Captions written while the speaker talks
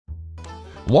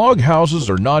Log houses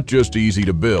are not just easy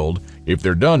to build. If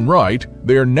they're done right,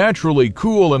 they are naturally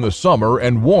cool in the summer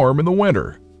and warm in the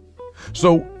winter.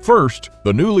 So first,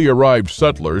 the newly arrived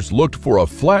settlers looked for a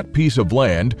flat piece of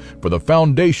land for the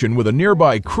foundation with a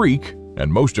nearby creek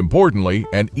and, most importantly,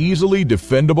 an easily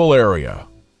defendable area.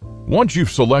 Once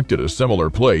you've selected a similar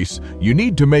place, you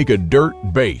need to make a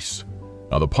dirt base.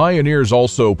 Now, the pioneers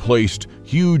also placed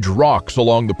huge rocks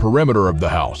along the perimeter of the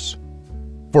house.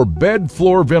 For bed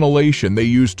floor ventilation, they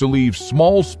used to leave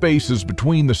small spaces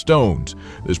between the stones.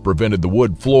 This prevented the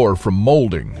wood floor from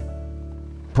molding.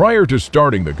 Prior to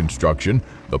starting the construction,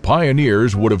 the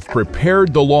pioneers would have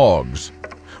prepared the logs.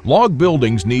 Log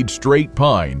buildings need straight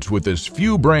pines with as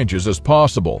few branches as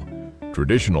possible.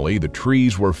 Traditionally, the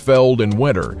trees were felled in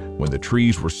winter when the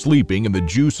trees were sleeping and the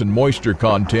juice and moisture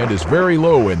content is very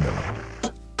low in them.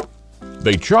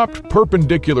 They chopped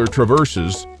perpendicular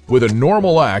traverses with a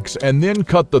normal axe and then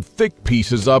cut the thick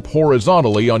pieces up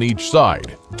horizontally on each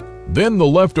side. Then the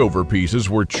leftover pieces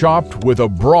were chopped with a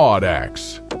broad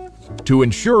axe. To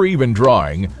ensure even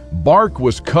drying, bark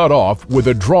was cut off with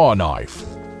a draw knife.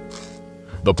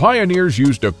 The pioneers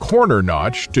used a corner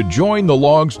notch to join the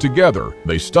logs together.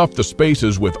 They stuffed the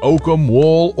spaces with oakum,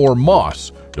 wool, or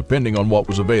moss, depending on what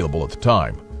was available at the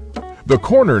time. The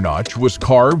corner notch was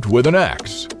carved with an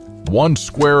axe. 1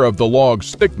 square of the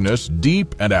log's thickness,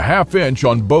 deep, and a ½ inch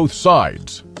on both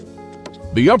sides.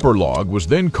 The upper log was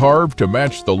then carved to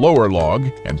match the lower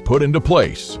log and put into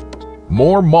place.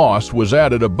 More moss was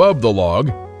added above the log,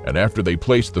 and after they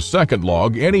placed the second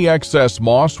log, any excess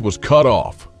moss was cut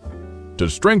off. To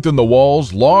strengthen the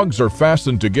walls, logs are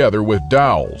fastened together with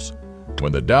dowels.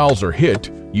 When the dowels are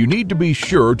hit, you need to be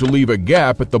sure to leave a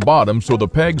gap at the bottom so the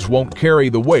pegs won't carry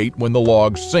the weight when the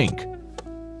logs sink.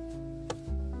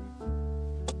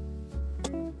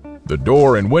 The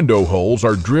door and window holes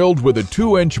are drilled with a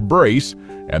 2-inch brace,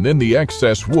 and then the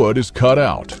excess wood is cut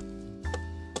out.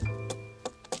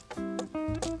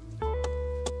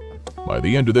 By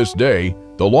the end of this day,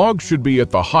 the logs should be at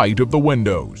the height of the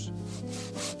windows.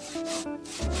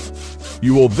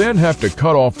 You will then have to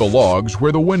cut off the logs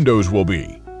where the windows will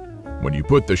be. When you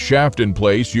put the shaft in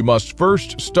place, you must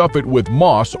first stuff it with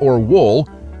moss or wool,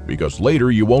 because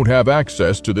later you won't have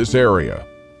access to this area.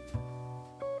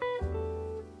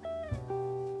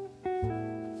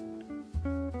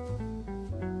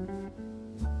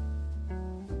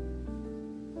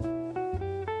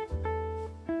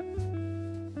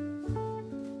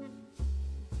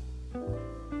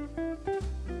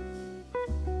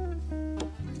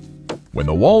 When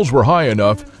the walls were high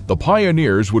enough, the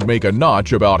pioneers would make a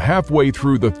notch about halfway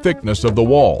through the thickness of the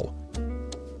wall.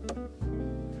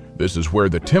 This is where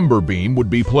the timber beam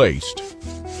would be placed.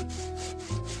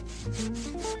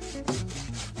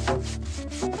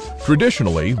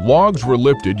 Traditionally, logs were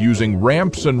lifted using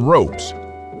ramps and ropes.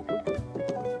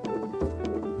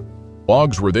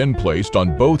 Logs were then placed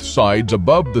on both sides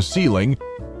above the ceiling,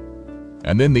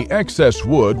 and then the excess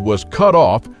wood was cut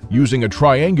off using a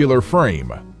triangular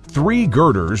frame. 3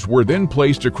 girders were then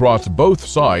placed across both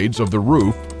sides of the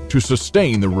roof to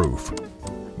sustain the roof.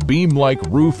 Beam-like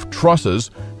roof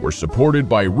trusses were supported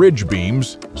by ridge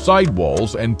beams,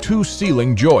 sidewalls, and 2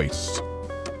 ceiling joists.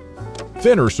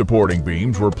 Thinner supporting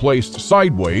beams were placed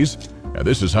sideways, and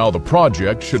this is how the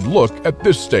project should look at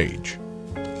this stage.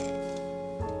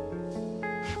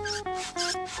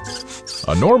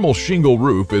 A normal shingle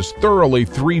roof is thoroughly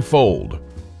threefold.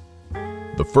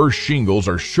 The first shingles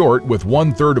are short with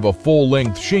 1/3 of a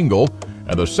full-length shingle,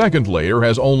 and the second layer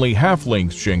has only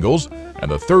half-length shingles, and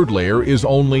the third layer is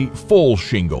only full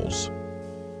shingles.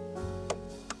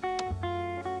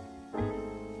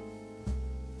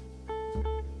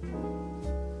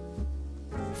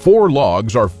 Four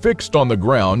logs are fixed on the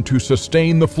ground to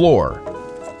sustain the floor.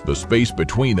 The space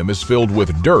between them is filled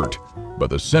with dirt,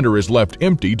 but the center is left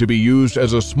empty to be used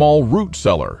as a small root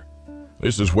cellar.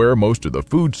 This is where most of the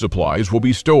food supplies will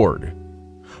be stored.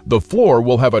 The floor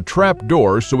will have a trap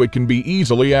door so it can be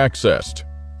easily accessed.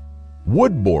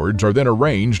 Wood boards are then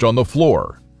arranged on the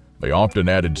floor. They often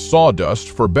added sawdust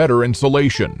for better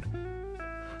insulation.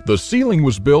 The ceiling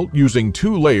was built using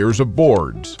 2 layers of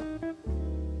boards.